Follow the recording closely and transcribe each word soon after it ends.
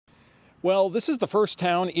Well, this is the first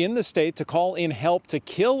town in the state to call in help to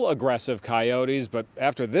kill aggressive coyotes, but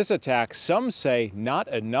after this attack, some say not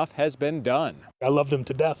enough has been done. I loved him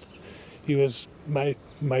to death. He was my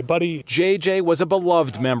buddy. JJ was a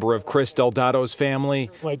beloved member of Chris Deldato's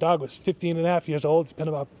family. My dog was 15 and a half years old. It's been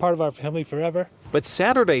a part of our family forever. But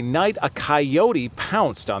Saturday night, a coyote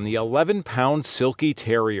pounced on the 11-pound silky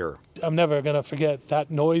terrier. I'm never going to forget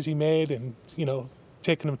that noise he made and,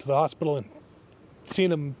 taking him to the hospital and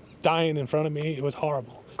seeing him dying in front of me. It was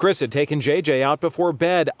horrible. Chris had taken JJ out before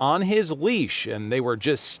bed on his leash, and they were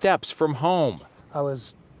just steps from home. I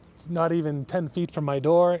was not even 10 feet from my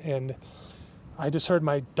door, and I just heard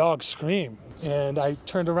my dog scream. And I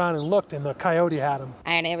turned around and looked, and the coyote had him.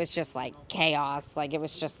 And it was just like chaos. Like, it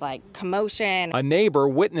was just like commotion. A neighbor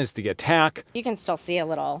witnessed the attack. You can still see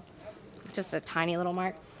just a tiny little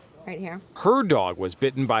mark right here. Her dog was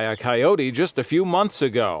bitten by a coyote just a few months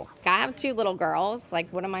ago. I have two little girls. Like,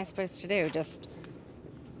 what am I supposed to do? Just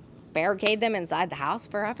barricade them inside the house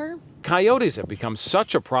forever? Coyotes have become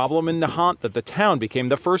such a problem in Nahant that the town became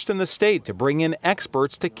the first in the state to bring in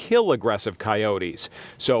experts to kill aggressive coyotes.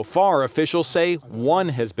 So far, officials say one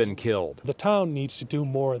has been killed. The town needs to do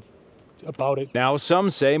more about it. Now,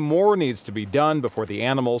 some say more needs to be done before the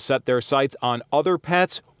animals set their sights on other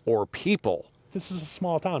pets or people. This is a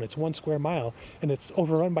small town. It's 1 square mile, and it's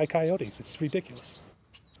overrun by coyotes. It's ridiculous.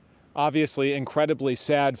 Obviously incredibly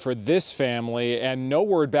sad for this family, and no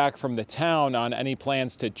word back from the town on any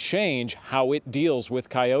plans to change how it deals with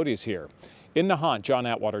coyotes here. In Nahant, John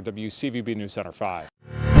Atwater, WCVB News Center 5.